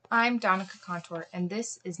I'm Donica Contour, and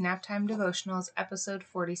this is Naptime Devotionals, episode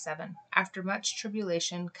 47. After much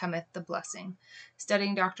tribulation cometh the blessing.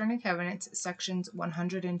 Studying Doctrine and Covenants, sections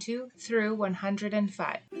 102 through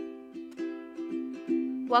 105.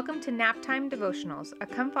 Welcome to Naptime Devotionals, a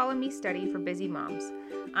come follow me study for busy moms.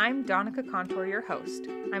 I'm Donica Contour, your host.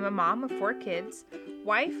 I'm a mom of 4 kids,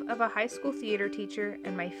 wife of a high school theater teacher,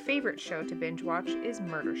 and my favorite show to binge watch is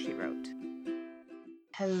Murder, She Wrote.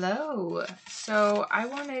 Hello. So I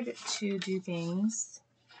wanted to do things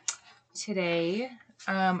today.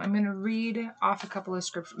 I'm going to read off a couple of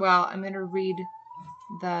scriptures. Well, I'm going to read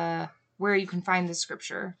where you can find the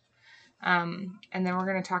scripture. And then we're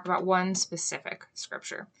going to talk about one specific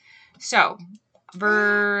scripture. So,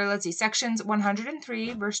 sections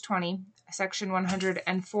 103, verse 20, section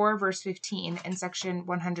 104, verse 15, and section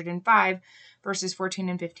 105, verses 14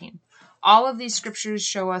 and 15. All of these scriptures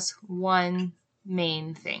show us one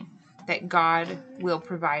main thing, that God will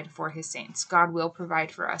provide for his saints. God will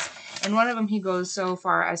provide for us. And one of them, he goes so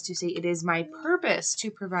far as to say, it is my purpose to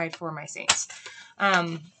provide for my saints.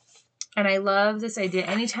 And I love this idea.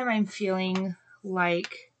 Anytime I'm feeling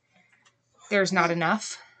like there's not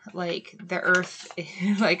enough, like the earth,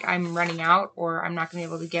 like I'm running out or I'm not going to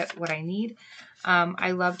be able to get what I need,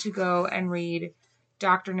 I love to go and read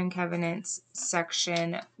Doctrine and Covenants,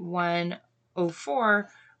 section 104,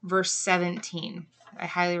 verse 17. I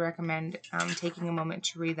highly recommend taking a moment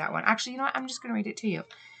to read that one. Actually, you know what? I'm just going to read it to you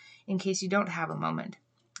in case you don't have a moment.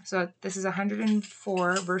 So this is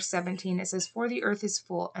 104, verse 17. It says, "For the earth is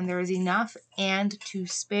full, and there is enough and to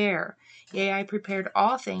spare. Yea, I prepared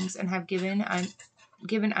all things, and have given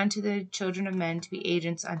unto the children of men to be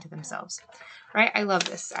agents unto themselves." Right? I love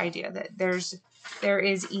this idea that there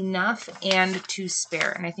is enough and to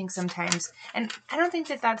spare. And I think sometimes, and I don't think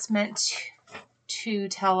that that's meant to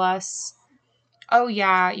tell us, oh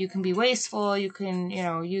yeah, you can be wasteful, you can,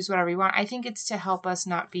 use whatever you want. I think it's to help us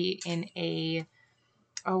not be in a,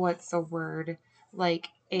 like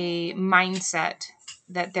a mindset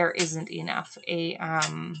that there isn't enough.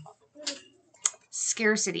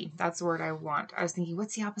 Scarcity. That's the word I want. I was thinking,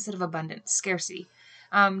 what's the opposite of abundance? Scarcity.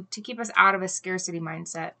 To keep us out of a scarcity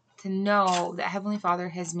mindset, to know that Heavenly Father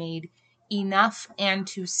has made enough and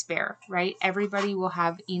to spare, right? Everybody will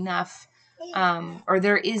have enough, or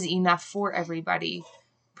there is enough for everybody,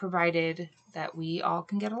 provided that we all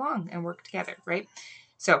can get along and work together, right?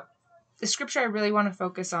 So the scripture I really want to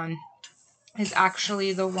focus on is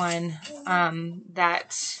actually the one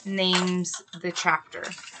that names the chapter.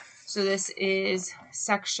 So this is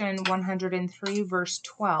section 103, verse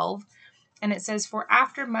 12. And it says, "For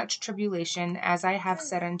after much tribulation, as I have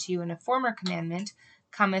said unto you in a former commandment,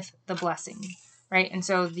 cometh the blessing." Right? And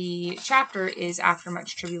so the chapter is "After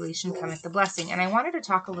much tribulation cometh the blessing." And I wanted to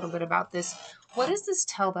talk a little bit about this. What does this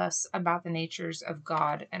tell us about the natures of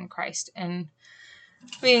God and Christ? And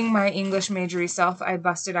being my English majory self, I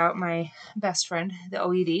busted out my best friend, the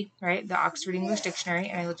OED, right? The Oxford English Dictionary,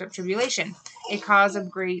 and I looked up tribulation. A cause of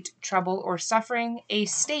great trouble or suffering, a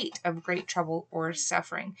state of great trouble or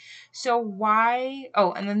suffering. So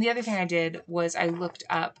and then the other thing I did was I looked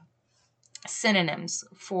up synonyms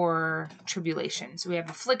for tribulation. So we have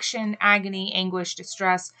affliction, agony, anguish,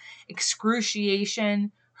 distress,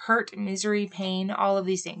 excruciation, hurt, misery, pain, all of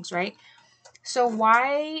these things, right? So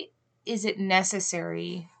why is it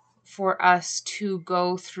necessary for us to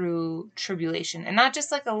go through tribulation? And not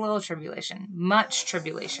just like a little tribulation, much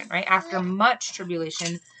tribulation, right? After much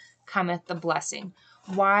tribulation cometh the blessing.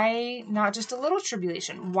 Why not just a little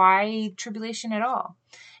tribulation? Why tribulation at all?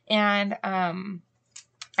 And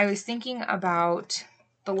I was thinking about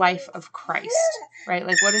the life of Christ, right?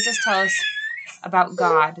 Like, what does this tell us about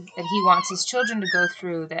God, that he wants his children to go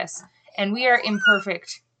through this? And we are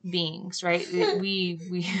imperfect beings, right? We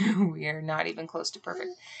are not even close to perfect.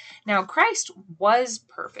 Now, Christ was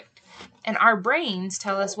perfect, and our brains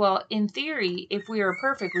tell us, well, in theory, if we are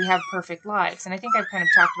perfect, we have perfect lives. And I think I've kind of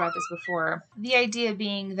talked about this before. The idea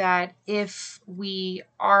being that if we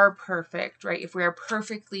are perfect, right, if we are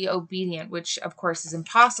perfectly obedient, which of course is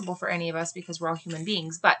impossible for any of us because we're all human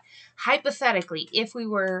beings, but hypothetically, if we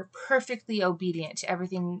were perfectly obedient to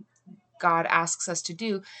everything God asks us to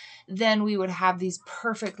do, then we would have these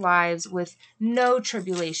perfect lives with no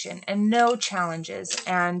tribulation and no challenges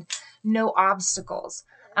and no obstacles.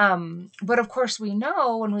 But of course we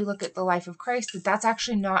know when we look at the life of Christ that that's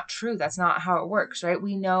actually not true. That's not how it works, right?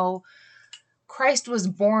 We know Christ was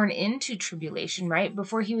born into tribulation, right?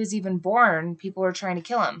 Before he was even born, people were trying to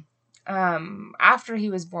kill him. After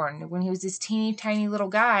he was born, when he was this teeny tiny little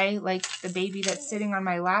guy, like the baby that's sitting on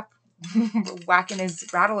my lap whacking his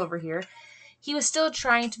rattle over here, he was still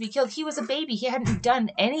trying to be killed. He was a baby. He hadn't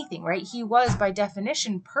done anything, right? He was, by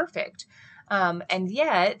definition, perfect. And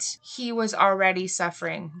yet he was already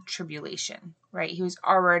suffering tribulation, right? He was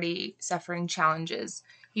already suffering challenges.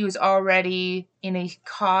 He was already in a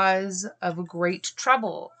cause of great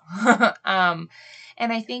trouble. And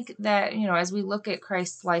I think that, as we look at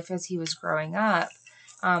Christ's life as he was growing up,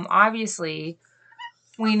 obviously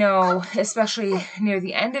we know, especially near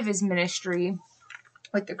the end of his ministry,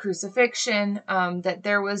 with the crucifixion, that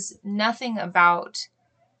there was nothing about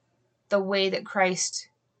the way that Christ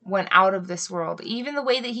went out of this world, even the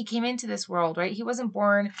way that he came into this world, right? He wasn't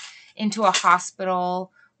born into a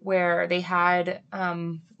hospital where they had,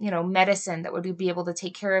 medicine that would be able to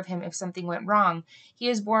take care of him if something went wrong. He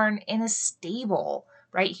was born in a stable,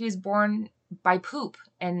 right? He was born by poop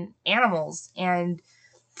and animals and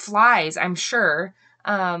flies, I'm sure.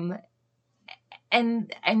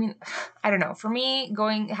 And I mean, I don't know. For me,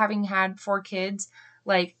 having had 4 kids,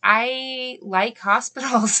 like, I like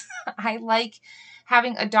hospitals. I like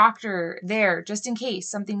having a doctor there just in case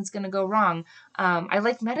something's going to go wrong. I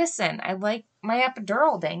like medicine. I like my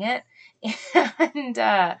epidural, dang it. And,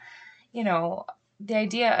 the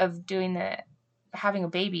idea of having a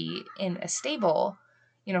baby in a stable,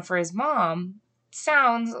 for his mom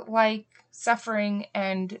sounds like suffering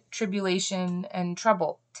and tribulation and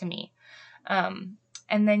trouble to me. And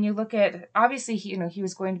then you look at, obviously, he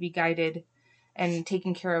was going to be guided and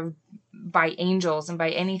taken care of by angels and by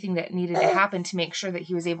anything that needed to happen to make sure that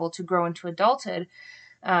he was able to grow into adulthood,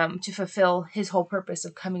 to fulfill his whole purpose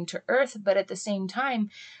of coming to earth. But at the same time,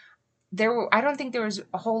 I don't think there was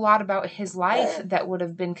a whole lot about his life that would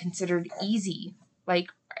have been considered easy. Like,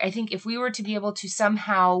 I think if we were to be able to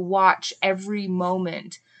somehow watch every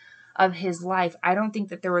moment of his life, I don't think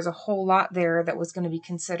that there was a whole lot there that was going to be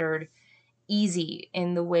considered easy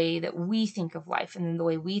in the way that we think of life and in the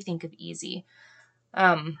way we think of easy.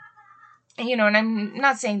 And I'm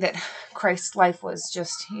not saying that Christ's life was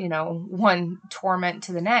just, one torment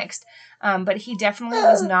to the next. But he definitely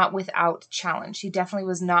was not without challenge. He definitely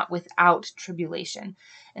was not without tribulation.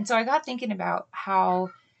 And so I got thinking about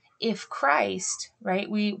how, if Christ, right,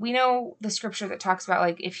 we know the scripture that talks about,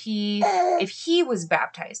 like, if he was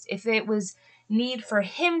baptized, if it was need for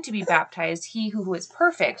him to be baptized, he who was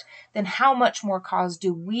perfect, then how much more cause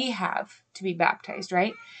do we have to be baptized,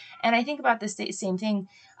 right? And I think about this same thing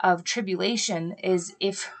of tribulation, is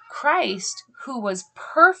if Christ, who was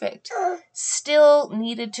perfect, still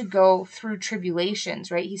needed to go through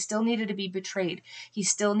tribulations, right? He still needed to be betrayed. He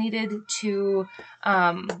still needed to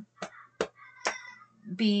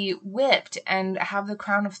be whipped and have the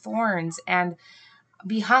crown of thorns and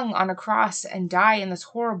be hung on a cross and die in this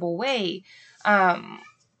horrible way.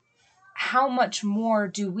 How much more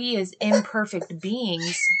do we as imperfect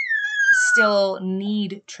beings still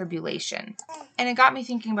need tribulation? And it got me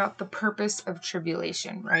thinking about the purpose of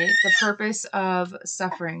tribulation, right? The purpose of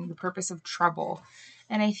suffering, the purpose of trouble.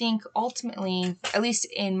 And I think ultimately, at least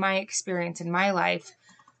in my experience in my life,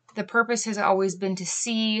 the purpose has always been to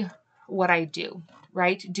see what I do,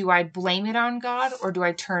 right? Do I blame it on God, or do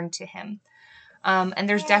I turn to him? And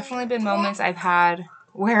there's definitely been moments I've had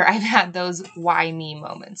where I've had those why me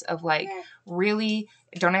moments of, like, really,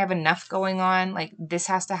 don't I have enough going on? Like, this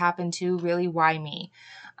has to happen too. Really, why me?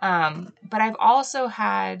 But I've also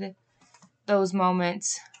had those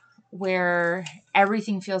moments where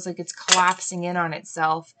everything feels like it's collapsing in on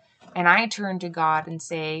itself. And I turn to God and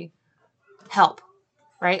say, help,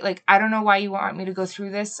 right? Like, I don't know why you want me to go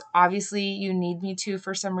through this. Obviously, you need me to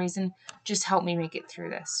for some reason. Just help me make it through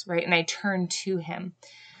this, right? And I turn to him.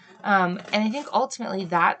 And I think ultimately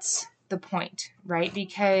that's the point, right?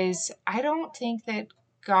 Because I don't think that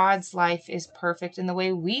God's life is perfect in the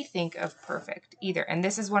way we think of perfect either. And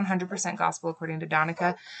this is 100% gospel according to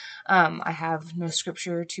Donica. I have no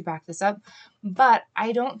scripture to back this up, but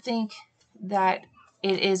I don't think that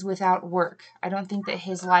it is without work. I don't think that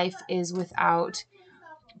his life is without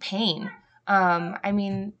pain. I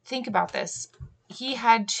mean, think about this. He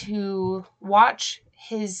had to watch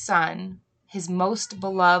his son, his most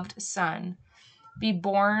beloved son, be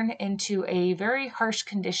born into a very harsh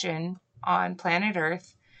condition on planet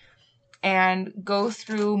Earth and go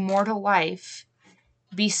through mortal life,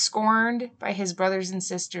 be scorned by his brothers and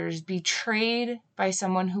sisters, betrayed by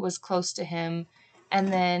someone who was close to him, and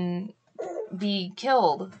then be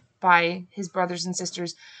killed by his brothers and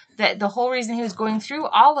sisters. That the whole reason he was going through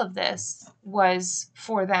all of this was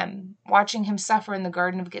for them, watching him suffer in the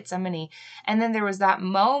Garden of Gethsemane. And then there was that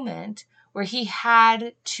moment where he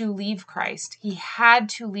had to leave Christ. He had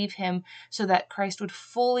to leave him so that Christ would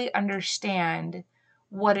fully understand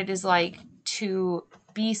what it is like to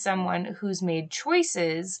be someone who's made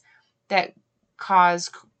choices that cause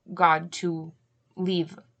God to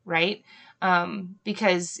leave, right?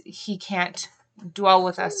 Because he can't dwell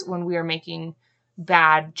with us when we are making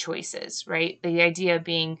bad choices, right? The idea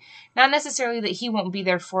being not necessarily that he won't be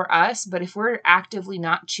there for us, but if we're actively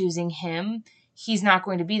not choosing him, he's not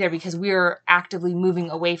going to be there because we're actively moving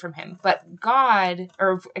away from him. But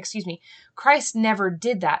Christ never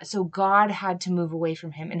did that. So God had to move away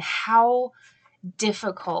from him. And how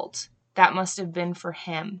difficult that must have been for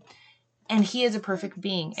him. And he is a perfect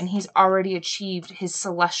being, and he's already achieved his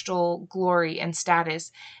celestial glory and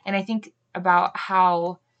status. And I think about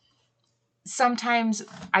how sometimes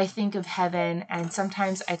I think of heaven, and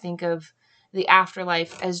sometimes I think of the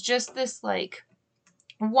afterlife as just this like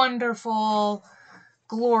wonderful,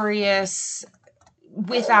 glorious,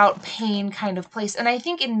 without pain kind of place. And I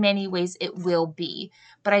think in many ways it will be,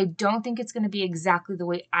 but I don't think it's going to be exactly the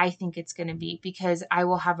way I think it's going to be, because I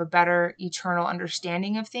will have a better eternal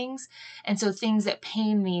understanding of things. And so things that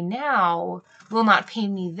pain me now will not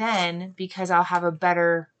pain me then, because I'll have a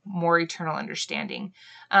better, more eternal understanding.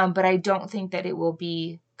 But I don't think that it will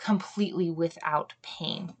be completely without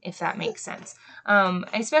pain, if that makes sense.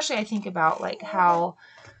 Especially I think about like how,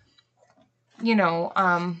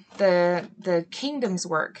 the kingdoms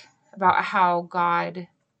work, about how God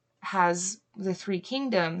has the three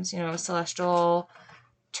kingdoms, celestial,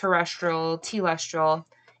 terrestrial, telestial,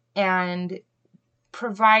 and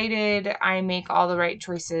provided I make all the right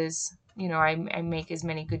choices, I make as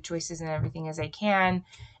many good choices and everything as I can,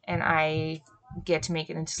 and I get to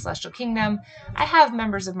make it into celestial kingdom. I have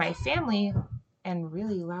members of my family and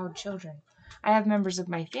really loud children. I have members of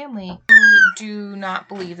my family who do not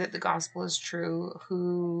believe that the gospel is true,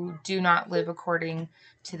 who do not live according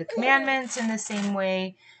to the commandments in the same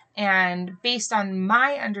way. And based on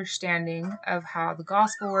my understanding of how the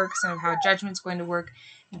gospel works and of how judgment's going to work,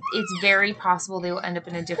 it's very possible they will end up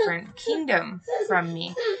in a different kingdom from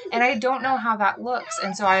me. And I don't know how that looks.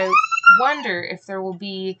 And so I wonder if there will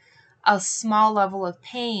be a small level of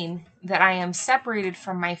pain that I am separated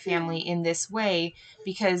from my family in this way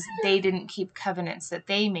because they didn't keep covenants that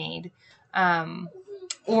they made,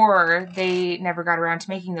 or they never got around to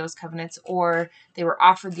making those covenants, or they were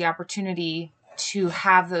offered the opportunity to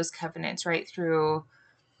have those covenants right through.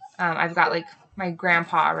 I've got like my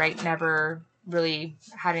grandpa, right, never really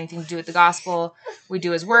had anything to do with the gospel. We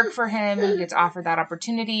do his work for him. He gets offered that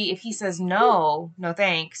opportunity. If he says no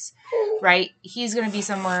thanks, right, he's going to be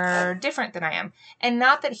somewhere different than I am. And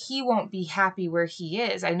not that he won't be happy where he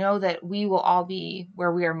is. I know that we will all be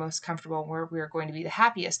where we are most comfortable, where we are going to be the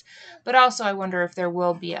happiest. But also I wonder if there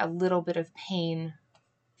will be a little bit of pain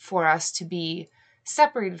for us to be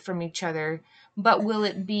separated from each other. But will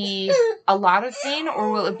it be a lot of pain,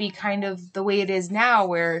 or will it be kind of the way it is now,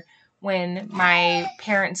 where when my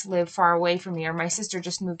parents live far away from me, or my sister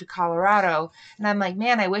just moved to Colorado, and I'm like,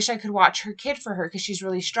 man, I wish I could watch her kid for her because she's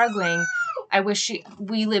really struggling. I wish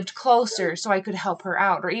we lived closer so I could help her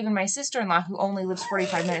out. Or even my sister-in-law, who only lives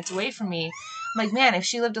 45 minutes away from me. I'm like, man, if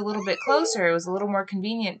she lived a little bit closer, it was a little more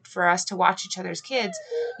convenient for us to watch each other's kids.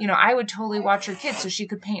 I would totally watch her kids so she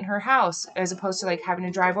could paint her house, as opposed to like having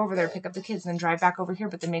to drive over there, pick up the kids, and then drive back over here,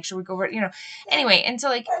 but then make sure we go over, Anyway, and so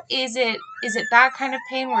like, is it that kind of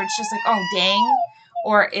pain where it's just like, oh, dang?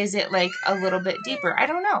 Or is it like a little bit deeper? I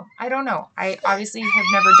don't know. I obviously have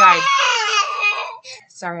never died.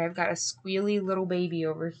 Sorry, I've got a squealy little baby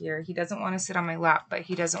over here. He doesn't want to sit on my lap, but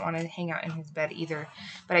he doesn't want to hang out in his bed either.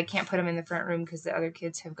 But I can't put him in the front room because the other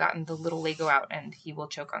kids have gotten the little Lego out and he will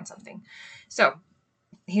choke on something. So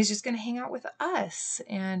he's just going to hang out with us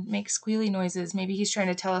and make squealy noises. Maybe he's trying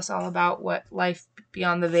to tell us all about what life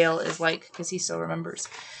beyond the veil is like, because he still remembers.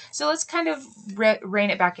 So let's kind of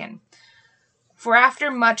rein it back in. For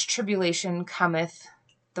after much tribulation cometh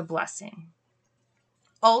the blessing.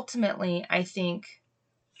 Ultimately, I think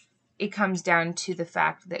it comes down to the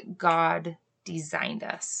fact that God designed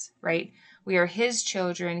us, right? We are his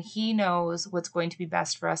children. He knows what's going to be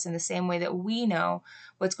best for us in the same way that we know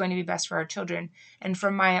what's going to be best for our children. And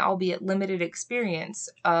from my, albeit limited experience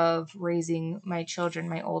of raising my children,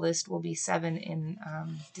 my oldest will be 7 in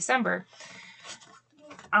December.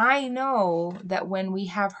 I know that when we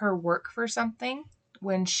have her work for something,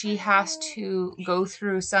 when she has to go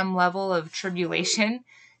through some level of tribulation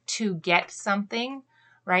to get something,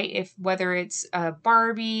 right? Whether it's a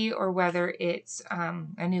Barbie, or whether it's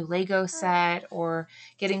a new Lego set, or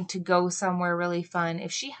getting to go somewhere really fun,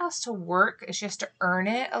 if she has to work, she has to earn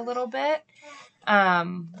it a little bit,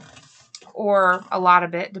 or a lot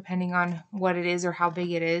of it, depending on what it is or how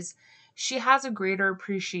big it is, she has a greater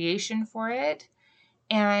appreciation for it.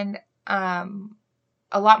 And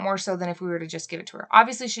a lot more so than if we were to just give it to her.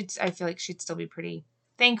 Obviously, I feel like she'd still be pretty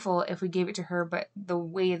thankful if we gave it to her, but the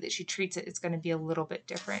way that she treats it is going to be a little bit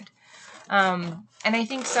different. And I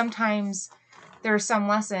think sometimes there are some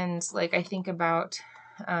lessons, like I think about,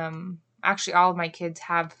 actually all of my kids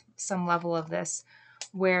have some level of this,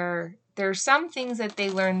 where there's some things that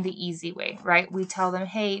they learn the easy way, right? We tell them,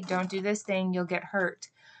 hey, don't do this thing, you'll get hurt.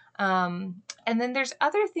 And then there's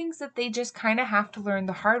other things that they just kind of have to learn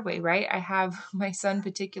the hard way, right? I have my son,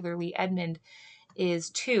 particularly Edmund, is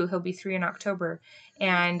 2. He'll be 3 in October.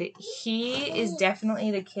 And he is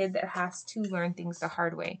definitely the kid that has to learn things the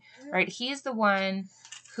hard way, right? He's the one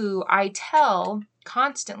who I tell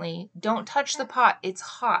constantly, don't touch the pot. It's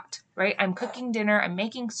hot, right? I'm cooking dinner. I'm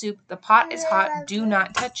making soup. The pot is hot. Do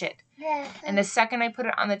not touch it. And the second I put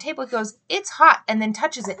it on the table, he goes, it's hot, and then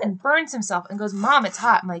touches it and burns himself and goes, Mom, it's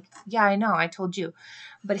hot. I'm like, yeah, I know. I told you.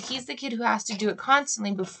 But he's the kid who has to do it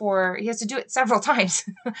constantly before, he has to do it several times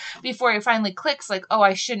before it finally clicks, like, oh,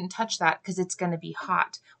 I shouldn't touch that because it's going to be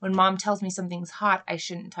hot. When Mom tells me something's hot, I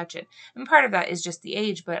shouldn't touch it. And part of that is just the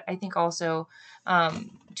age, but I think also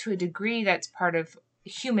to a degree that's part of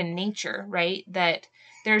human nature, right? That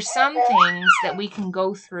there's some things that we can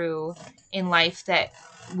go through in life that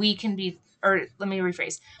we can be, or let me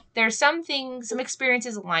rephrase. There's some things, some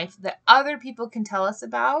experiences in life that other people can tell us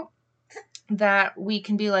about that we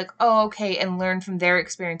can be like, oh, okay, and learn from their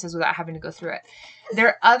experiences without having to go through it. There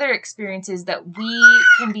are other experiences that we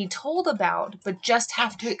can be told about, but just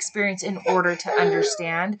have to experience in order to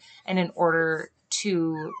understand and in order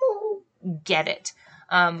to get it.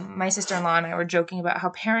 My sister-in-law and I were joking about how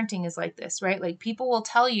parenting is like this, right? Like people will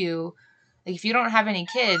tell you, like if you don't have any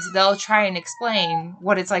kids, they'll try and explain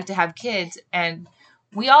what it's like to have kids. And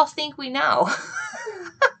we all think we know.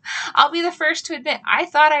 I'll be the first to admit, I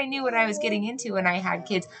thought I knew what I was getting into when I had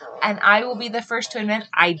kids. And I will be the first to admit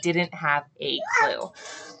I didn't have a clue.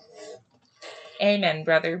 Amen,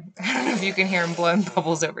 brother. I don't know if you can hear him blowing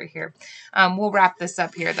bubbles over here. We'll wrap this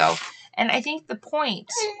up here, though. And I think the point,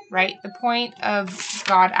 right, the point of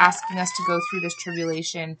God asking us to go through this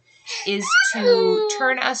tribulation is to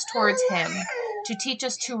turn us towards Him, to teach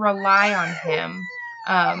us to rely on Him.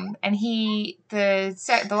 And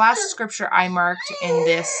the last scripture I marked in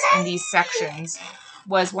these sections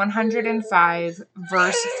was 105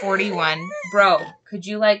 verse 41. Bro, could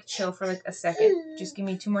you chill for a second? Just give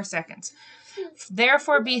me 2 more seconds.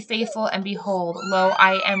 Therefore be faithful, and behold, lo,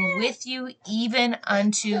 I am with you even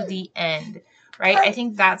unto the end. Right? I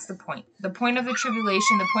think that's the point. The point of the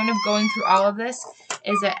tribulation, the point of going through all of this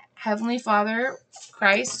is that Heavenly Father,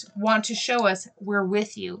 Christ, want to show us we're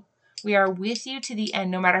with you. We are with you to the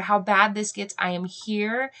end. No matter how bad this gets, I am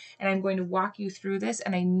here and I'm going to walk you through this,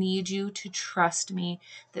 and I need you to trust me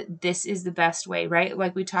that this is the best way, right?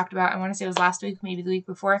 Like we talked about, I want to say it was last week, maybe the week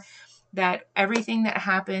before, that everything that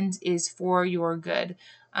happens is for your good.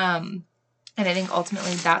 And I think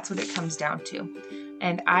ultimately that's what it comes down to.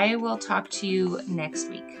 And I will talk to you next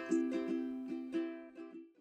week.